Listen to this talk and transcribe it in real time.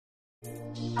Welcome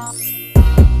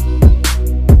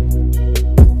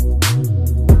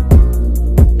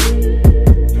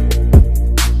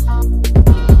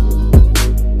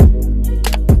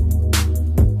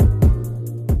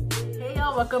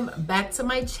back to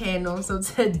my channel. So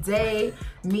today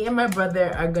me and my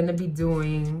brother are gonna be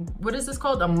doing, what is this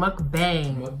called? A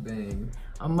mukbang.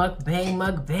 A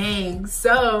mukbang.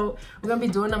 So we're gonna be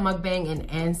doing a mukbang and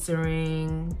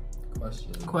answering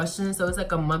questions. So it's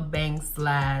like a mukbang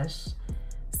slash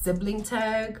sibling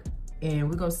tag, and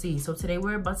we're gonna see. So today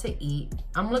we're about to eat.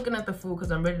 I'm looking at the food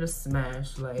because I'm ready to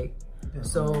smash, like, yeah,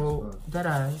 so that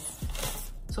eyes.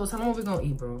 So tell me what we're gonna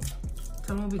eat, bro.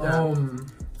 Tell me what we got.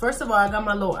 First of all, I got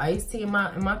my little iced tea in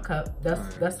my cup.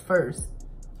 That's first.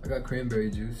 I got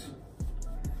cranberry juice.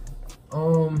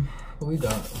 What we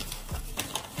got?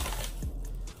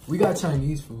 We got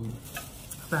Chinese food.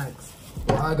 Facts.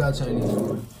 Well, I got Chinese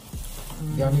food.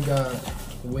 Yanni got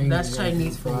wings. That's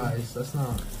Chinese fries.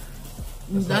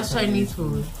 Food. That's Chinese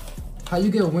food. How you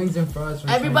get wings and fries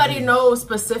from Everybody Chinese? knows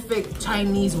specific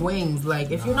Chinese wings. Like,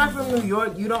 if you're not from New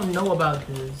York, you don't know about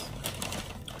this.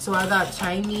 So I got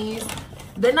Chinese.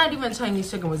 They're not even Chinese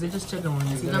chicken wings. They're just chicken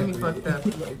wings. You got me fucked up.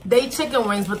 They chicken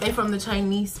wings, but they from the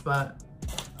Chinese spot.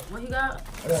 What you got?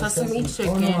 Sesame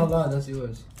chicken. Oh no, hold on, that's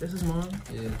yours. This is mine?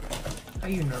 Yeah. How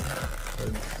you know?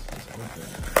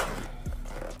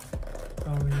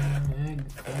 Oh yeah.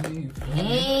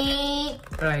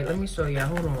 Alright, let me show y'all.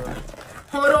 Hold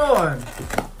on.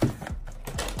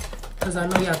 Cause I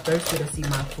know y'all thirsty to see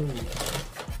my food.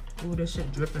 Ooh, this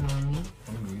shit dripping on me.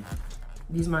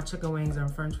 These my chicken wings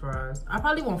and french fries. I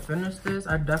probably won't finish this.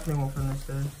 I definitely won't finish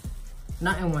this.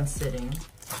 Not in one sitting.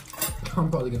 I'm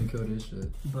probably gonna kill this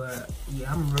shit. But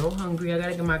yeah, I'm real hungry. I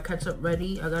gotta get my ketchup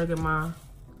ready. I gotta get my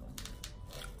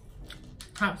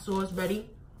hot sauce ready.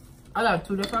 I got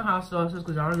 2 different hot sauces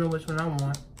because I don't know which one I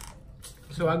want.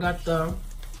 So I got the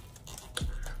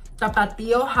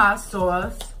Tapatio hot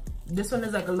sauce. This one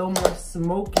is like a little more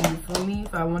smoky, you feel me?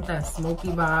 If I want that smoky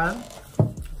vibe.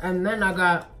 And then I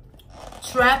got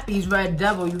Trappy's Red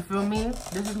Devil, you feel me?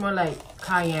 This is more like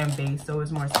cayenne based, so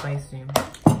it's more spicy.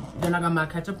 Then I got my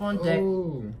ketchup on deck.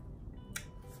 Ooh.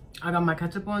 I got my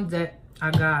ketchup on deck.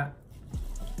 I got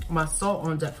my salt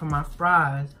on deck for my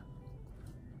fries.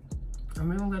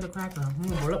 I'm even gonna cracker. I'm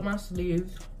gonna roll up my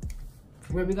sleeves.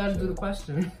 Where we gotta do the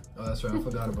question. Oh, that's right. I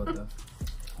forgot about that.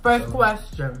 First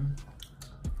question.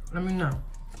 Let me know.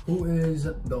 Who is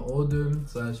the older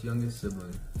 / youngest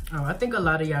sibling? Oh, I think a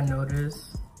lot of y'all know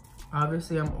this.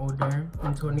 Obviously, I'm older.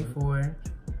 I'm 24.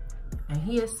 And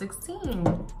he is 16.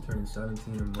 Turning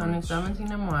 17 in March. Turning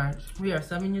 17 in March. We are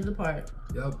 7 years apart.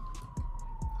 Yep.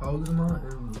 How old is mom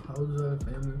and how old is her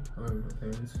family or her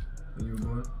parents when you were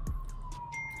born?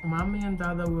 Mommy and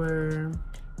Dada were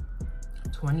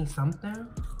 20 something.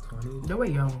 20? They were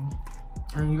young.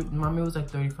 And mommy was like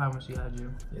 35 when she had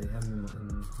you. Yeah, they had me in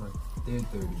like their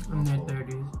 30s. In their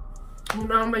 30s. You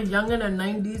know, I'm a young and a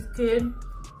 90s kid.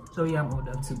 So yeah, I'm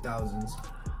older. 2000s.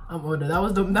 I'm older. That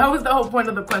was the whole point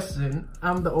of the question.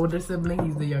 I'm the older sibling.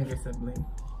 He's the younger sibling.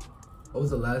 What was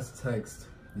the last text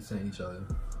you sent each other?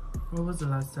 What was the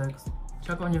last text?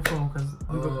 Check on your phone because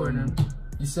we're recording.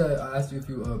 You said, I asked you if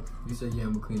you up. You said, yeah,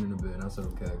 I'm cleaning the bed. And I said,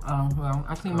 okay. Oh, well,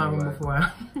 I cleaned my room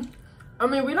before. I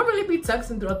mean, we don't really be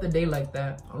texting throughout the day like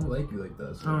that. I don't like you like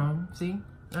that. So. See?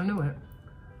 I knew it.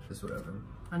 Just whatever.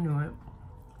 I knew it.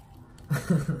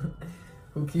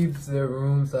 Who keeps their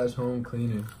room / home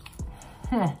cleaner?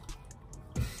 You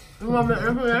want me to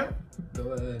answer that?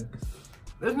 Go ahead.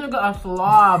 This nigga a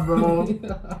slob, bro.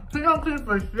 He don't clean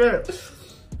for shit.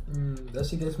 That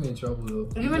shit gets me in trouble though.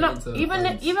 Even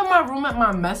my room at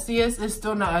my messiest is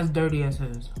still not as dirty as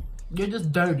his. You're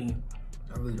just dirty.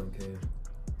 I really don't care.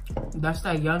 That's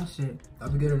that young shit.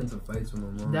 I've been getting into fights with my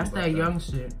mom. That's that young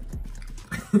shit.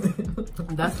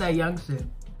 That's that young shit.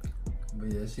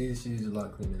 But yeah, she's a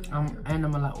lot cleaner than me. And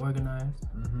I'm a lot organized.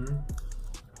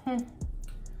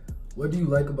 What do you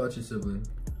like about your sibling?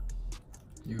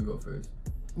 You go first.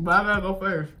 But I gotta go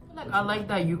first. I like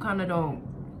that you kind of don't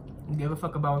give a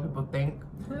fuck about what people think.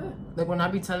 Like when I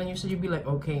be telling you shit, you be like,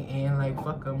 okay, and like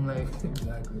fuck them, like.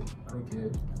 Exactly. I don't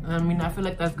care. I mean, I feel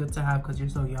like that's good to have because you're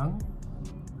so young.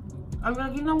 I'm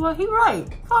like, you know what? He right.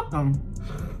 Fuck him.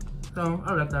 So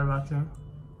I like that about you.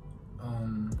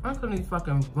 I'm gonna need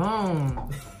fucking boom.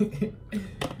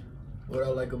 What I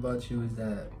like about you is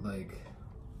that, like,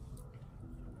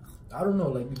 I don't know,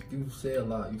 like, you say a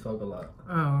lot, you talk a lot.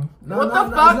 Oh. No, what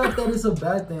the fuck? It's not that it's a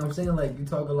bad thing. I'm saying, like, you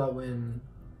talk a lot when,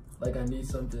 like, I need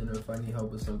something or if I need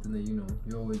help with something that, you know,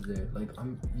 you're always there. Like,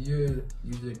 you're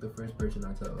usually like the first person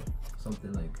I tell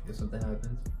something, like, if something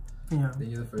happens. Yeah. Then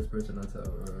you're the first person I tell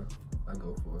or I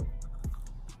go for.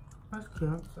 That's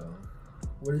cute. So,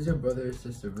 what is your brother or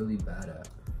sister really bad at?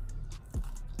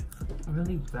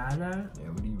 Really bad at? Yeah,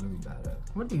 what are you really bad at?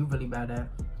 What are you really bad at?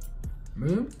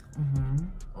 Me?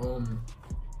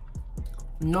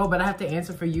 No, but I have to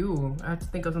answer for you. I have to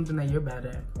think of something that you're bad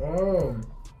at.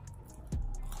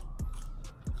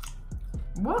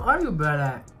 What are you bad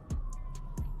at?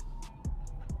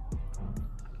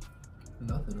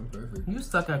 Nothing, I'm perfect. You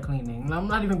suck at cleaning. I'm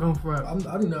not even going for it.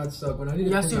 I do not suck. When I need to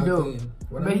yes, clean, you do. Clean.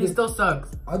 But he still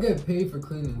sucks. I get paid for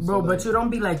cleaning. Bro, so but you don't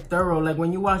be like thorough. Like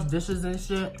when you wash dishes and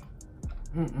shit.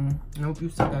 Nope, you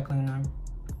suck at cleaning.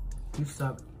 You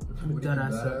suck. You dead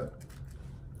ass suck.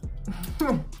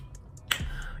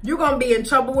 You gonna be in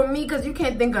trouble with me because you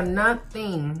can't think of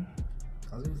nothing.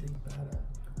 I was gonna say bad at.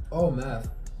 Oh, math.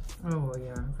 Oh, well,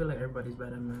 yeah. I feel like everybody's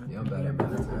bad at math. Yeah, I'm bad at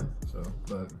math too. So,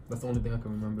 but that's the only thing I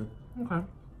can remember. Okay.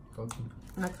 Okay.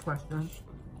 Next question.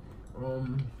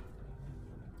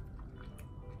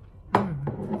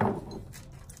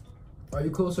 Are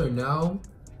you closer now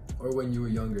or when you were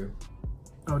younger?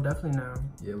 Oh, definitely now.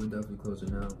 Yeah, we're definitely closer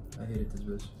now. I hated this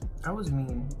bitch. I was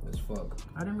mean. As fuck.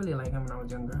 I didn't really like him when I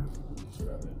was younger.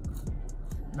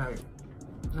 Like,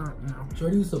 no.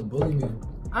 Shorty used to bully me.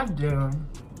 I do.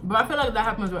 But I feel like that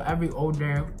happens with every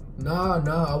older. Nah,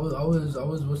 I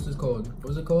was, what's this called?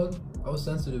 What's it called? I was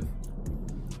sensitive.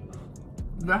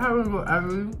 That happens with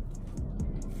every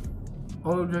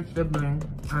older sibling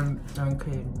and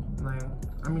kid. Like,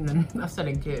 I mean, I said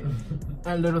a kid.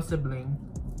 And little sibling.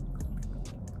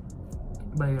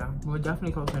 But yeah, we're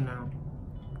definitely closer now.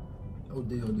 Oh,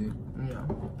 D. Yeah.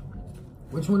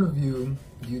 Which one of you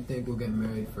do you think will get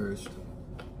married first?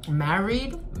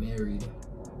 Married? Married.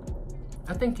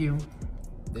 I think you.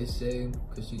 They say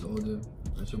because she's older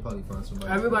and she'll probably find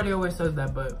somebody. Everybody always says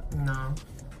that, but no.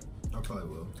 I probably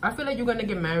will. I feel like you're gonna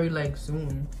get married like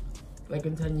soon. Like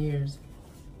in 10 years.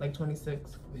 Like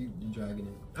 26. You dragging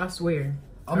it. I swear.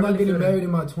 I'm not getting married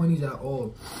in my 20s at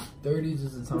all. 30s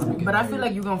is the time to get married. But I feel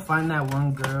like you're gonna find that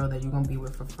one girl that you're gonna be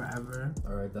with for forever.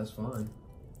 Alright, that's fine.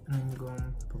 And then you're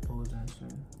gonna propose and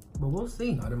shit. But we'll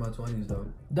see. Not in my 20s though.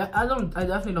 I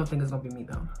definitely don't think it's gonna be me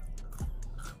though.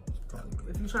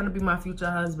 If you're trying to be my future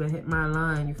husband, hit my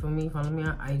line, you feel me? Follow me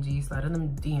on IG, slide in them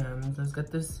DMs. Let's get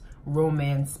this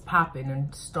romance popping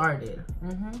and started.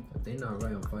 If they not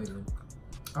right, I'm fighting.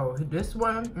 Oh, this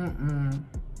one?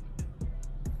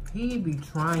 He be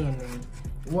trying it.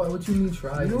 What you mean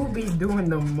trying? You be doing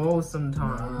the most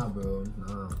sometimes. Nah, bro.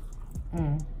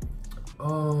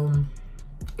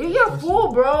 Eat your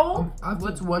food, bro.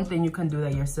 What's one thing you can do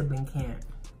that your sibling can't?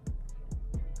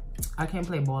 I can't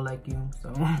play ball like you,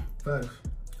 so. Facts.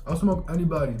 I'll smoke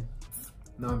anybody.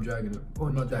 No, I'm dragging it. Or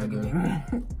I'm not that good.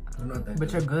 I'm not that good.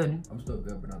 But you're good. I'm still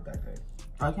good, but not that good.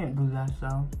 I can't do that,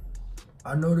 so.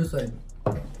 I noticed, like,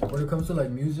 when it comes to,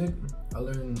 like, music, I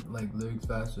learn, like, lyrics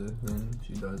faster than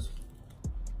she does.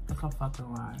 That's a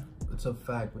fucking lie. It's a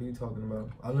fact. What are you talking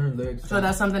about? I learn lyrics So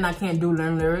that's something I can't do,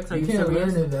 learn lyrics? Are you can't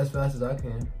serious? learn it as fast as I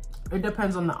can. It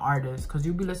depends on the artist, because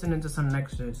you be listening to some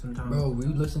next shit sometimes. Bro, we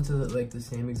listen to, like, the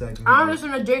same exact music. I don't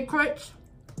listen to Jay Critch.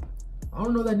 I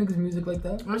don't know that nigga's music like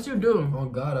that. Yes, you do. Oh,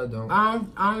 God, I don't.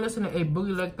 I don't listen to A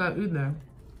Boogie like that either.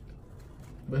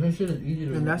 But his shit is easy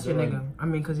to And that's your like, nigga. I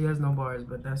mean, because he has no bars,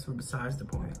 but that's besides the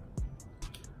point.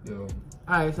 Yo.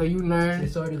 Alright, so you learn. Say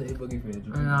sorry to the A Boogie fans.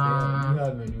 You Nah. you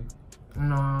have many.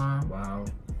 Nah. Wow.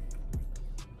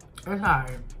 It's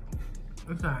alright.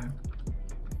 It's alright.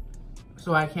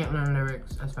 So I can't learn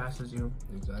lyrics as fast as you.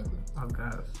 Exactly. I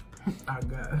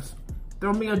guess.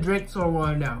 Throw me a Drake song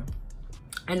right now.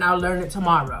 And I'll learn it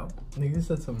tomorrow. Nigga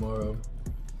said tomorrow.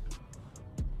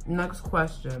 Next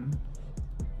question.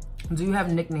 Do you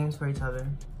have nicknames for each other?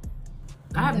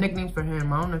 I have nicknames for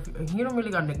him. I don't know if he don't really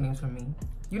got nicknames for me.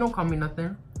 You don't call me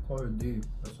nothing. Call her D.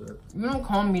 That's it. You don't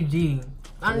call me D.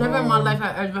 I never in my life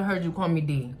have ever heard you call me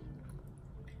D.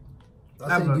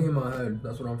 I say D in my head.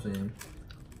 That's what I'm saying.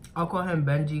 I'll call him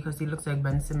Benji because he looks like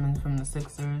Ben Simmons from the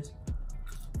Sixers.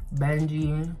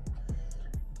 Benji.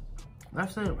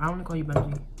 That's it. I only call you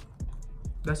Benji.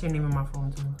 That's your name in my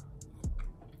phone too.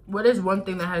 What is one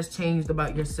thing that has changed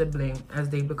about your sibling as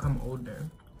they become older?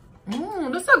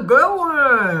 That's a good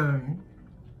one.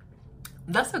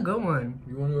 That's a good one.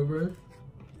 You want to go over it?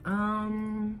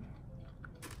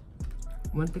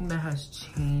 One thing that has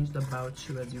changed about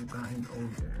you as you've gotten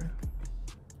older.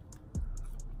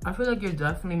 I feel like you're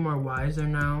definitely more wiser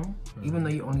now, even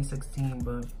though you're only 16,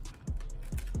 but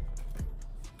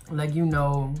like you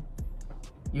know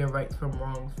your rights from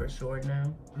wrongs for sure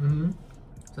now.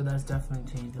 So that's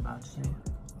definitely changed about you. I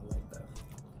like that.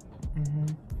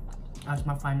 That's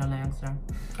my final answer.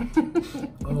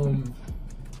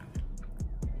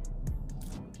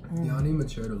 Yeah, Ani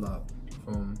matured a lot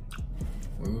from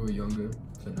when we were younger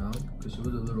to now, because she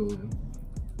was a little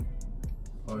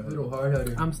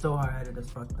hard-headed. I'm still hard-headed as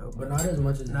fuck though. But not as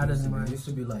much as not as much. It used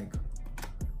to be like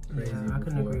crazy. Yeah, I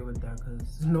couldn't agree with that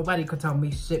because nobody could tell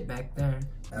me shit back then.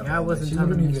 Yeah, I Like, wasn't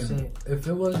telling me shit. If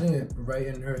it wasn't right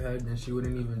in her head, then she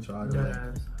wouldn't even try to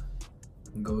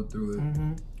like, go through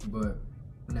it. But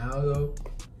now though,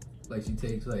 like she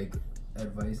takes like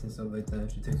advice and stuff like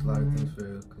that. She takes a lot of things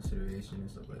for consideration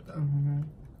and stuff like that.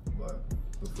 But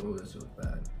before this was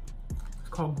bad. It's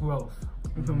called growth.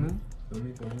 You feel me? Feel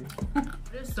me?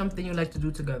 What is something you like to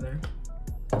do together?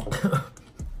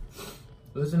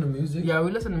 Listen to music? Yeah,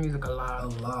 we listen to music a lot. A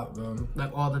lot, bro.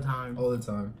 Like all the time. All the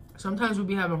time. Sometimes we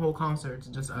be having whole concerts,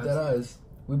 just us. That us.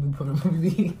 We be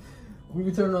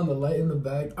turning on the light in the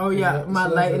back. Oh yeah, my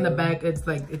light in the back, it's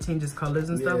like it changes colors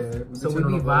and stuff. So we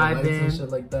be vibing and shit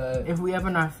like that. If we ever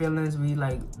in our feelings, we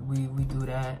do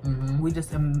that. We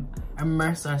just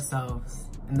immerse ourselves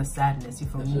in the sadness. You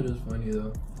feel me? That shit is funny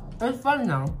though. It's fun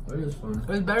though. It is fun.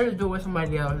 It's better to do it with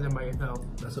somebody else than by yourself.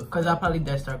 That's a Cause I'll probably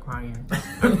dead start crying.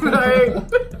 Like,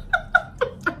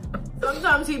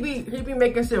 sometimes he be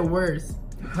making shit worse.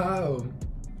 How?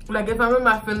 Like if I'm in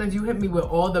my feelings, you hit me with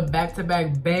all the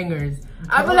back-to-back bangers.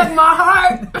 I feel like my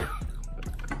heart.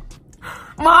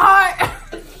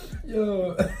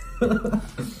 Yo.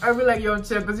 I be like, yo,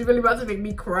 chill, cause you really about to make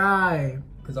me cry.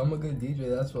 Cause I'm a good DJ,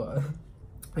 that's why.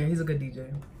 Yeah, he's a good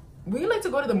DJ. We like to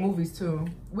go to the movies too.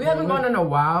 We haven't gone in a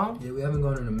while. Yeah, we haven't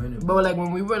gone in a minute. But like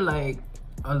when we were like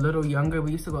a little younger,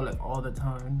 we used to go like all the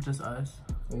time, just us.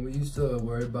 When we used to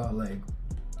worry about like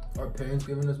our parents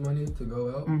giving us money to go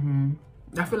out.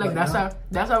 I feel like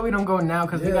that's how we don't go now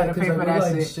because we gotta pay for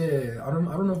that shit. I don't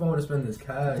know if I want to spend this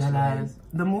cash. Like,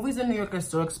 the movies in New York are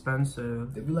so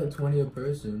expensive. They'd be like 20 a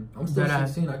person. I'm still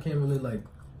 16. I can't really like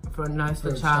for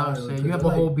child shit. You have a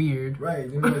whole beard. Right.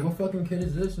 You know, like, what fucking kid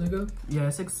is this, nigga? Yeah,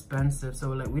 it's expensive.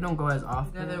 So like we don't go as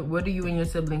often. What do you and your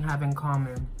sibling have in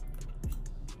common?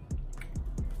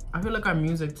 I feel like our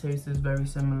music taste is very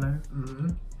similar.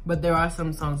 But there are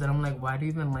some songs that I'm like, why do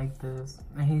you even like this?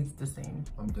 And he's the same.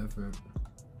 I'm different.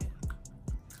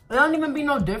 It don't even be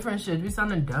no different shit. We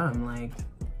sounding dumb, like.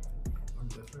 I'm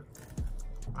different.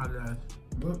 I guess.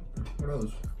 What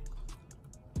else?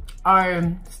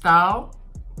 Our style,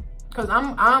 cause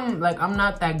I'm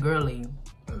not that girly.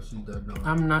 Oh, she's dead now.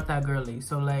 I'm not that girly,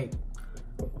 so like,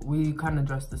 we kind of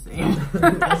dress the same.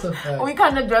 That's a fact. We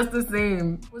kind of dress the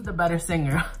same. Who's the better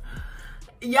singer?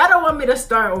 Y'all don't want me to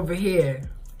start over here.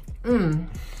 Y'all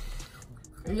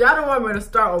don't want me to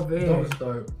start over here. Don't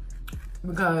start.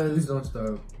 Because please don't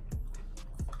start.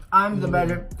 I'm the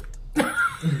better.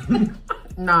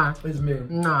 Nah. It's me.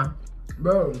 Nah.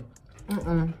 Bro.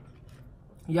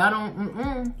 Y'all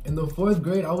don't. In the 4th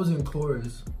grade, I was in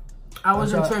chorus. I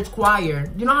was in church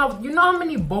choir. You know how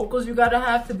many vocals you gotta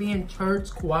have to be in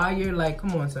church choir? Like,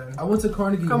 come on, son. I went to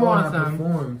Carnegie Hall and I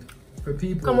performed for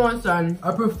people. Come on, son.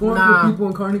 I performed for people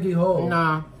in Carnegie Hall.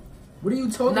 Nah. What are you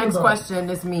talking about? Next question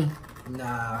is me.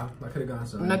 Nah, I could have gone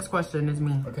signed. Next question is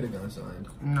me. I could have gone signed.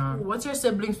 No. What's your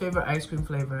sibling's favorite ice cream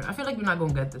flavor? I feel like you're not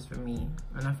gonna get this for me,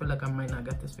 and I feel like I might not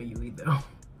get this for you either.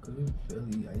 Cause we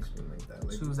barely eat ice cream like that.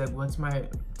 Like, she was like, "What's my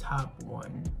top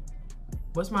 1?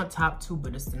 What's my top 2,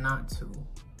 but it's not 2?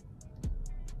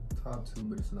 Top 2,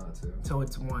 but it's not 2. So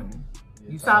it's 1.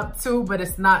 You top 2, but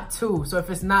it's not 2. So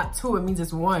if it's not 2, it means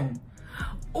it's 1.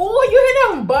 Oh, you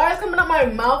hear them bars coming out my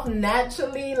mouth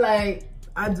naturally? Like,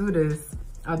 I do this.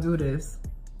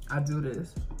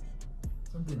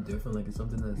 Something different, like it's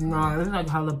something that's... No, it's like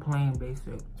hella plain,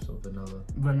 basic. So vanilla.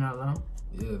 Vanilla?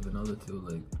 Yeah, vanilla too,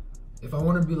 like... If I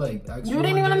want to be like... You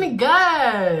didn't even let me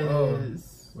guess! Oh,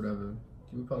 whatever.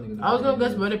 You were probably gonna... I was gonna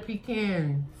guess butter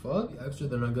pecan. Fuck, extra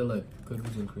then I get like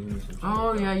cookies and cream or something.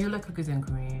 Oh yeah, you like cookies and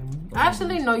cream.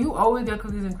 Actually, no, you always get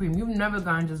cookies and cream. You've never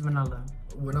gotten just vanilla.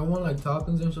 When I want like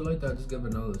toppings and shit like that, I just get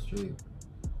vanilla straight.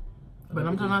 But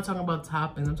I'm not talking about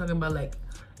toppings. I'm talking about like,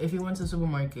 if you went to the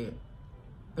supermarket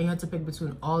and you had to pick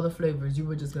between all the flavors, you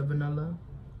would just get vanilla?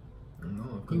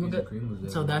 No, cookies and cream was there.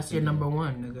 So that's your number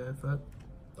 1, nigga. Fuck.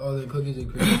 Oh, the cookies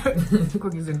and cream.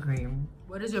 Cookies and cream.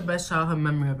 What is your best childhood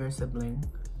memory of your sibling?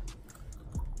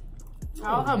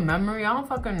 Childhood memory? I don't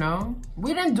fucking know.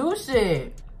 We didn't do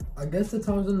shit. I guess the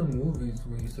times in the movies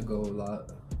we used to go a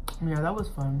lot. Yeah, that was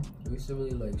fun. We used to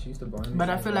really like, she used to buy me. But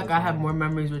I feel like I have more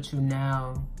memories with you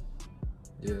now.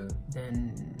 Yeah.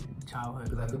 Than childhood.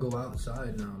 Cause I have to go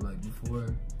outside now, like before.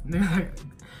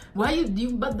 Why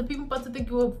but the people about to think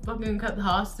you were fucking kept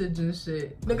hostage and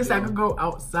shit. Niggas I could go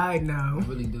outside now. I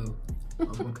really do.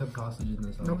 I'm kept hostage in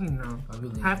this house. No, he no. I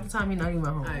really Half the time you're not even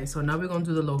home. Alright, so now we're gonna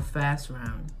do the little fast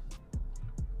round.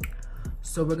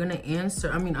 So we're gonna answer.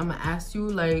 I mean, I'm gonna ask you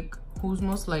like who's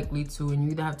most likely to, and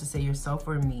you either have to say yourself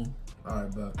or me. All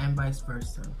right, but and vice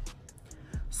versa.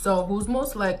 So who's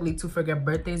most likely to forget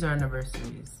birthdays or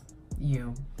anniversaries?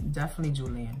 You. Definitely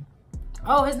Julian.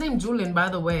 Oh, his name Julian, by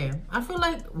the way. I feel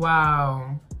like,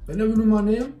 wow. They never knew my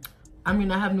name? I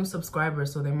mean, I have new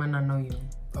subscribers, so they might not know you.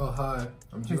 Oh, hi.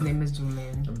 I'm Julian. His name is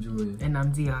Julian. I'm Julian. And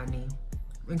I'm Diani.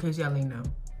 In case y'all ain't know.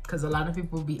 Because a lot of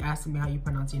people be asking me how you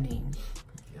pronounce your name.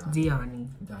 Diani.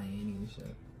 Diani and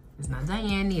shit. It's not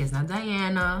Diani. It's not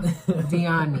Diana.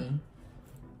 Diani.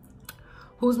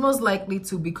 Who's most likely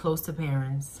to be close to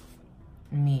parents?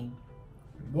 Me.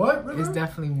 What? Really? It's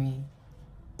definitely me.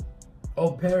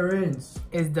 Oh, parents.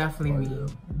 It's definitely me. Yeah.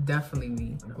 Definitely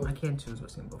me. No, I can't choose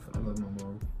what's single for I them. love my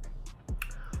mom.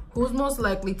 Who's most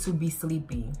likely to be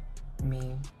sleepy?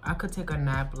 Me. I could take a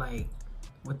nap like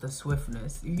with the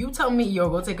swiftness. If you tell me, yo,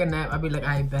 go take a nap, I'll be like,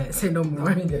 I bet. Say no more.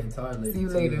 I've been getting tired lately. See you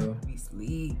later. We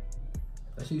sleep.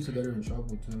 That shit used to get her in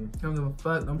trouble too. Don't give a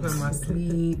fuck. I'm putting my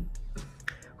sleep.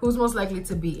 Who's most likely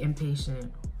to be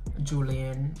impatient?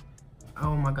 Julian.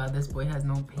 Oh my god, this boy has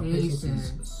no patience.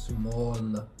 Is small.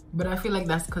 But I feel like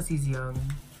that's because he's young.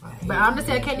 But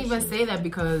honestly, I can't even say that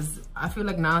because I feel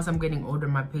like now as I'm getting older,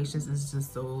 my patience is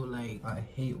just so like... I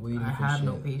hate waiting I for have shit.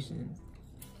 no patience.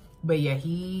 But yeah,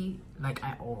 he, like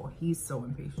at all, he's so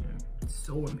impatient.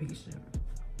 So impatient.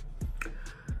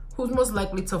 Who's most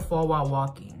likely to fall while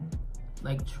walking?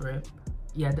 Like trip?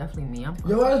 Yeah, definitely me.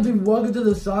 Yo, I just be walking to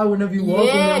the side whenever you walk.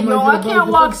 Yeah, yo, I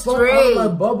can't walk straight.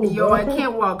 Bubble, yo, I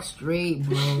can't walk straight,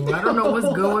 bro. I don't know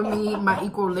what's going with me. My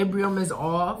equilibrium is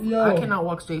off. Yo, I cannot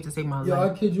walk straight to save my life. Yo, I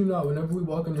kid you not. Whenever we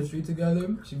walk in the street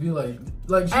together, she be like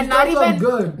she and not even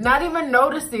good. Not even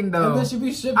noticing though. And then she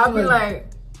be shifting. I'll be like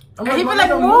I'm and he be like,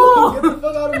 move. Get the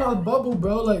fuck out of my bubble,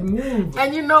 bro. Like, move.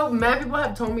 And you know, mad people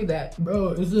have told me that.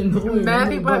 Bro, it's annoying. Mad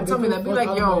people have told me that. Be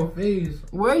like, yo,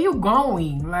 where are you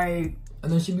going? Like.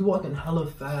 And then she be walking hella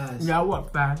fast. Yeah, I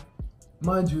walk fast.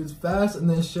 Mind you, it's fast and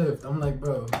then shift. I'm like,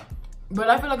 bro. But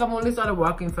I feel like I'm only started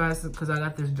walking fast because I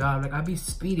got this job. Like, I be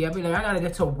speedy. I be like, I gotta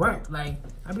get to work. Like,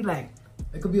 I be like.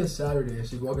 It could be a Saturday and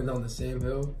she's walking down the same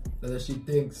hill. And then she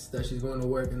thinks that she's going to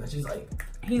work and then she's like.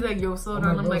 He's like, yo, slow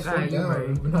down. I'm like, alright, you're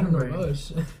right. We're not in a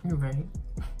rush. You're right.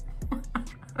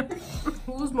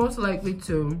 Who's most likely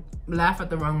to laugh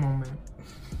at the wrong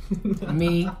moment?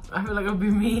 Me. I feel like it'll be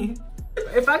me.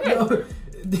 If I get...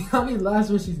 Diani laughs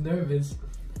when she's nervous.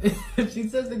 If she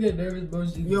says to get nervous, bro,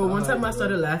 she's yo, one time I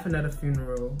started laughing at a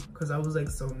funeral because I was like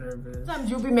so nervous.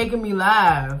 Sometimes you be making me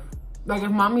laugh. Like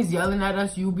if mommy's yelling at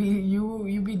us, you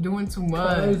be doing too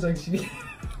much. Like she...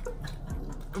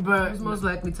 But who's most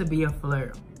likely to be a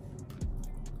flirt?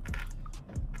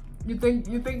 You think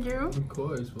you? Of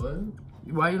course, what?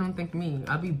 Why you don't think me?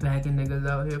 I be bagging niggas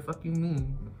out here. Fuck you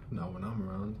mean? Not when I'm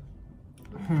around.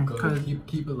 Cause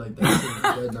keep it like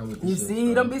that. You see,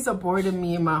 you don't be supporting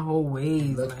me in my whole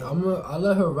ways. Like, I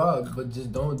let her rock, but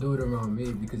just don't do it around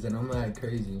me because then I'm gonna act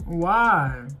crazy.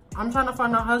 Why? I'm trying to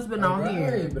find a husband out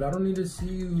here. But I don't need to see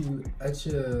you at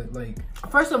your like.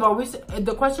 First of all,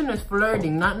 the question is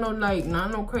flirting, not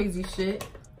no crazy shit.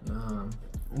 Nah.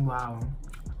 Wow.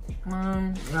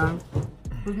 Yeah.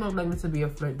 Who's most likely to be a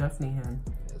flirt? Definitely him.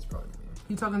 Yeah, it's probably me.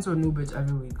 He's talking to a new bitch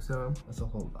every week, so. That's a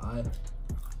whole lie.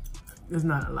 It's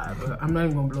not a lie, but I'm not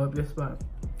even gonna blow up your spot.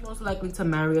 Most likely to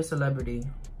marry a celebrity.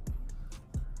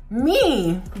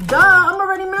 Me! Duh, I'm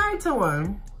already married to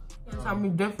one. Can't tell me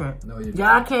different. No, you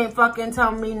y'all can't fucking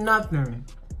tell me nothing.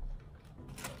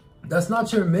 That's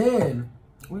not your man.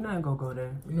 We're not gonna go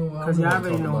there. You know what? Cause y'all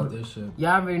already know about this shit.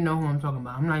 Y'all already know who I'm talking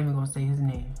about. I'm not even gonna say his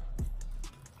name.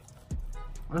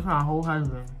 That's my whole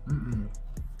husband.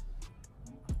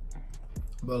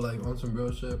 But like on some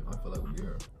real shit, I feel like we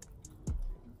are.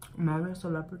 Marry a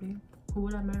celebrity? Who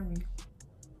would I marry?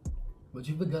 But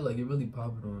you forget, like, you're really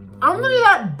popping on. I'm really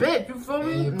that bitch, you feel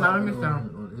me? Nah, let me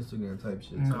sound. On Instagram type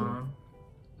shit, nah. too.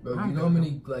 Bro, you know how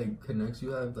many, like, connects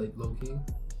you have, like, low-key?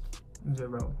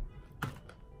 0.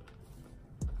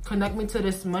 Connect me to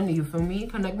this money, you feel me?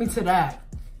 Connect me to that.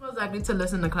 Most likely to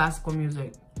listen to classical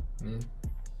music. Me?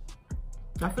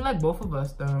 I feel like both of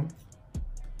us, though.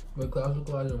 But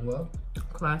classical, as in what?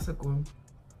 Classical.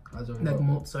 As in like what?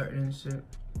 Mozart and shit.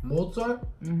 Mozart?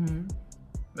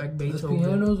 Like Beethoven. The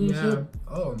pianos and shit?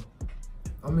 Oh.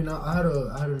 I mean, I had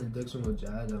an addiction with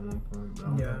jazz at one point, but I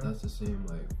don't know if that's the same,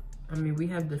 like... I mean, we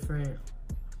have different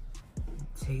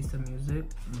tastes of music.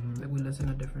 Like, we listen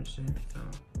to different shit, so...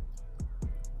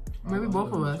 Maybe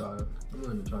both of us. I'm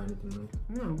willing to try anything though.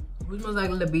 No. Who's most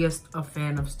likely to be a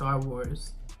fan of Star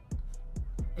Wars?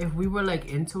 If we were, like,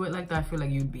 into it like that, I feel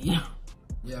like you'd be.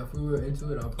 Yeah, if we were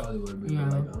into it, I probably would be. Yeah,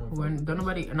 like, don't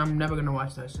nobody, and I'm never gonna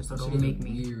watch that shit, so don't make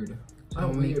me. Weird. I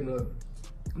don't make it up.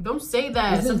 Don't say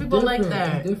that. Some people like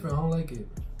that. It's different. I don't like it.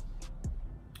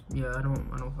 Yeah, I don't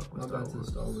fuck with Star Wars.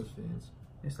 Star Wars fans.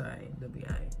 It's alright. They'll be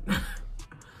alright.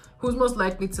 Who's most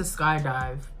likely to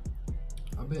skydive?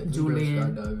 I bet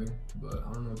Julian skydiving, but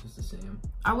I don't know if it's the same.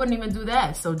 I wouldn't even do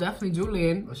that, so definitely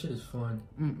Julian. That shit is fun.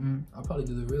 I'll probably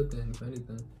do the real thing, if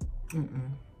anything.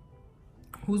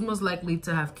 Who's most likely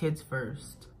to have kids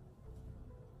first?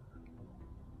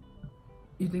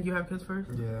 You think you have kids first?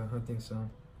 Yeah, I think so.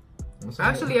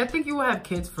 Actually, I think you will have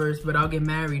kids first, but I'll get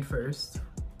married first.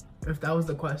 If that was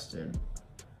the question.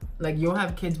 Like, you'll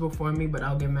have kids before me, but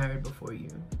I'll get married before you.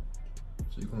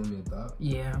 So you calling me a thought?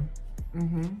 Yeah.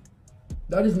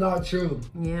 That is not true.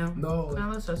 Yeah. No. Now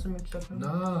let's sesame chicken.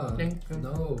 Nah. Thank you.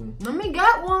 No. Let me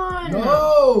get one.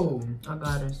 No. I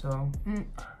got it, so.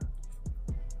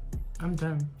 I'm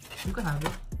done. You can have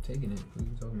it. Taking it. What are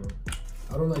you talking about?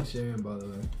 I don't like sharing, by the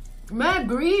way. Mad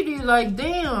greedy, like,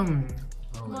 damn.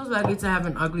 I was likely to have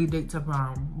an ugly date to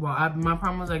prom. Well, my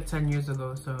prom was like 10 years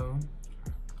ago, so.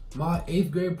 My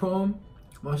 8th grade prom,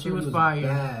 my shit was fire.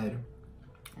 Bad.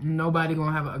 Nobody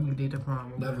gonna have an ugly date to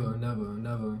prom. Okay? Never, never,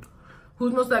 never.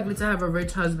 Who's most likely to have a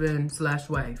rich husband /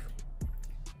 wife?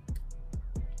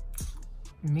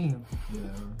 Me. Yeah.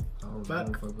 I don't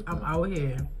fuck with I'm that. out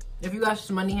here. If you got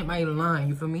money, hit my line.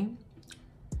 You feel me?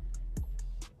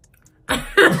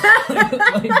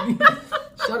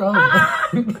 Shut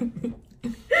up.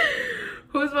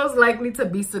 Who's most likely to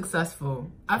be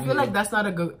successful? I feel like that's not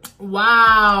a good...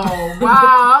 Wow.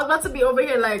 I was about to be over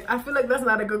here like, I feel like that's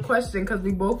not a good question because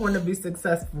we both want to be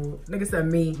successful. Nigga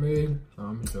said me.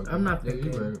 I'm not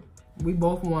picking. Right. We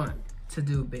both want to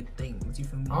do big things. You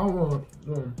feel me? I don't want...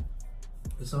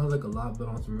 it sounds like a lot, but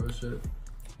on some real shit.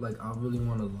 Like, I really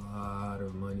want a lot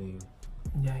of money.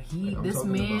 Yeah, like, this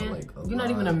man... about, like, you're not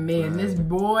even a man. This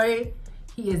boy,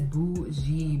 he is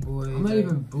bougie, boy. I'm not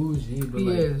even bougie, but he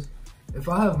is. If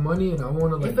I have money and I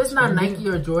want to, like, if it's not Nike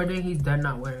or Jordan, he's done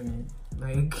not wearing it.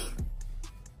 Like,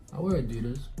 I wear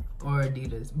Adidas. Or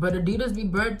Adidas. But Adidas be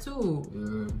bird too.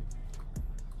 Yeah.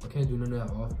 I can't do none of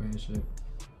that off-brand shit.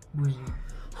 Bougie.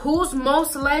 Who's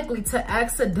most likely to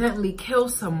accidentally kill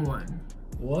someone?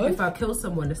 What? If I kill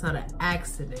someone, it's not an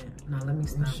accident. Now let me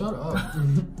stop. Shut up.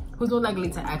 Who's most likely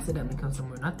to accidentally kill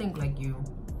someone? I think like you.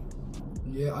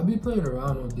 Yeah, I be playing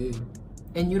around all day.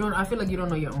 And you don't, I feel like you don't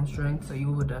know your own strength, so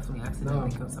you would definitely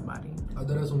accidentally kill somebody. I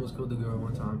thought I almost killed the girl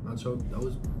one time. I was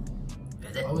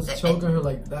choking her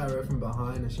like that right from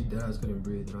behind, and she dead ass couldn't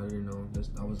breathe, and I didn't know.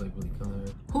 I was like really killing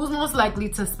her. Who's most likely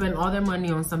to spend all their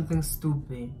money on something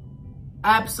stupid?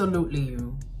 Absolutely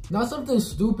you. Not something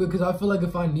stupid, because I feel like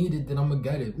if I need it, then I'm gonna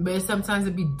get it. But sometimes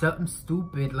it'd be dumb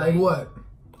stupid. Like what?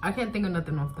 I can't think of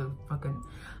nothing off the fucking...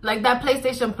 Like that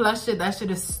PlayStation Plus shit, that shit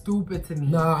is stupid to me.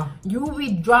 Nah. You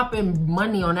be dropping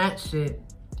money on that shit.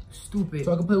 Stupid.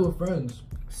 So I can play with friends.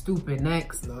 Stupid.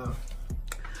 Next. Nah.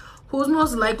 Who's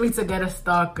most likely to get a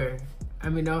stalker? I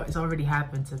mean, no, it's already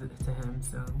happened to him,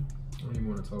 so. I don't even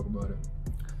want to talk about it.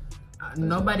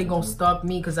 Nobody gonna stalk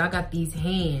me because I got these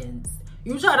hands.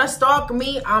 You try to stalk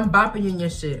me, I'm bopping you in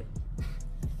your shit.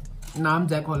 No, I'm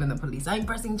dead calling the police. I ain't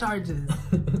pressing charges.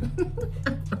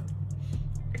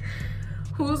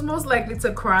 Who's most likely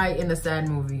to cry in a sad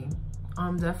movie?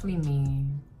 Definitely me.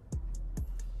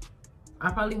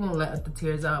 I probably won't let the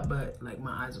tears out, but like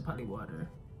my eyes will probably water.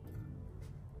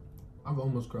 I've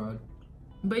almost cried.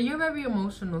 But you're very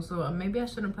emotional, so maybe I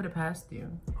shouldn't put it past you.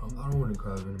 I don't want to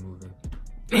cry in a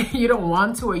movie. You don't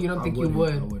want to, or you don't think you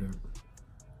would? I wouldn't.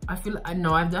 I feel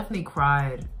no, I've definitely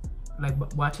cried. Like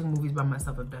watching movies by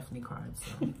myself, I've definitely cried. So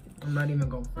I'm not even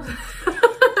going for it.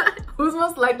 Who's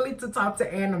most likely to talk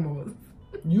to animals?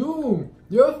 You're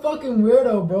a fucking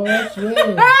weirdo, bro. I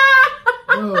swear.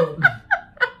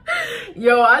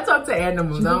 Yo, I talk to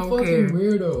animals. She's I don't care.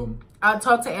 Weirdo. I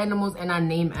talk to animals and I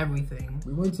name everything.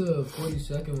 We went to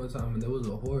 42nd one time and there was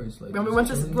a horse. Like, when we went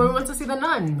to see the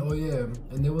nun. Oh yeah,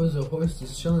 and there was a horse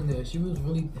just chilling there. She was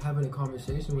really having a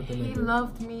conversation with the nigga. He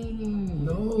loved me.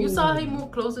 No. You saw he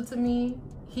moved closer to me.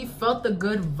 He felt the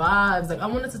good vibes. Like I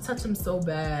wanted to touch him so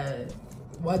bad.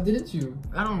 Why didn't you?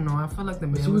 I don't know. I felt like the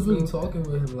man. But she was really talking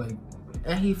with him, like.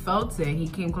 And he felt it. He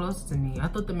came close to me. I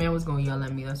thought the man was gonna yell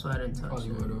at me. That's why I didn't touch Probably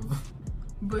him. would've.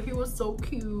 But he was so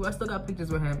cute. I still got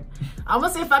pictures with him. I'm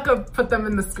gonna see if I could put them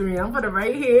in the screen. I'll put it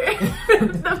right here.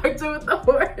 The picture with the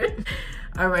horse.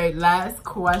 All right, last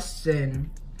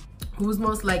question. Who's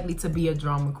most likely to be a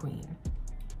drama queen?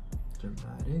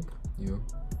 Dramatic? You.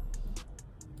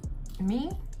 Me?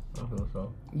 I feel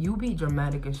so. You be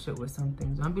dramatic as shit with some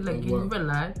things. I'll be like, can you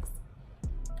relax?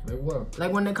 Like what?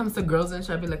 Like when it comes to girls and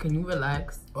shit, I'll be like, can you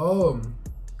relax? Oh.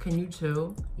 Can you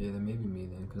chill? Yeah, then maybe me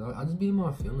then. Because I just be in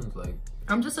my feelings, like.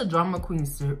 I'm just a drama queen,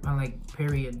 like,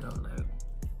 period, though. Like,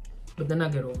 but then I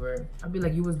get over it. I'll be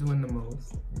like, you was doing the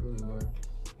most. You really were.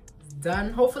 It's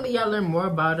done. Hopefully, y'all learn more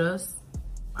about us.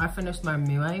 I finished my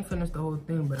meal. I ain't finished the whole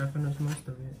thing, but I finished most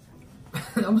of it.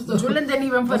 Julian didn't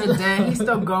even put it down. He's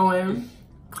still going.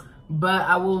 But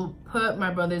I will put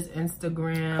my brother's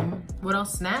Instagram. What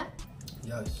else? Snap?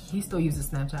 Yes. He still uses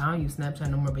Snapchat. I don't use Snapchat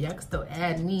no more, but y'all can still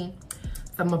add me.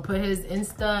 So I'm gonna put his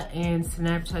Insta and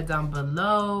Snapchat down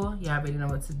below. Y'all already know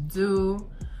what to do.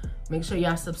 Make sure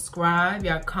y'all subscribe,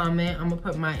 y'all comment. I'm gonna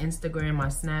put my Instagram, my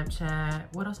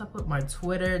Snapchat. What else I put? My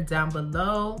Twitter down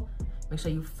below. Make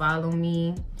sure you follow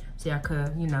me so y'all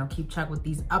could, you know, keep track with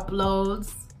these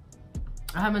uploads.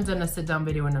 I haven't done a sit down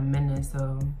video in a minute,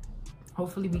 so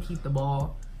hopefully we keep the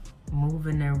ball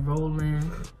moving and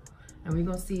rolling. And we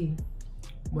gonna see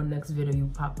what next video you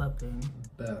pop up in.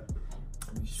 Bet.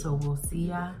 So we'll see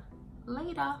ya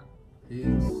later.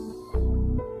 Peace.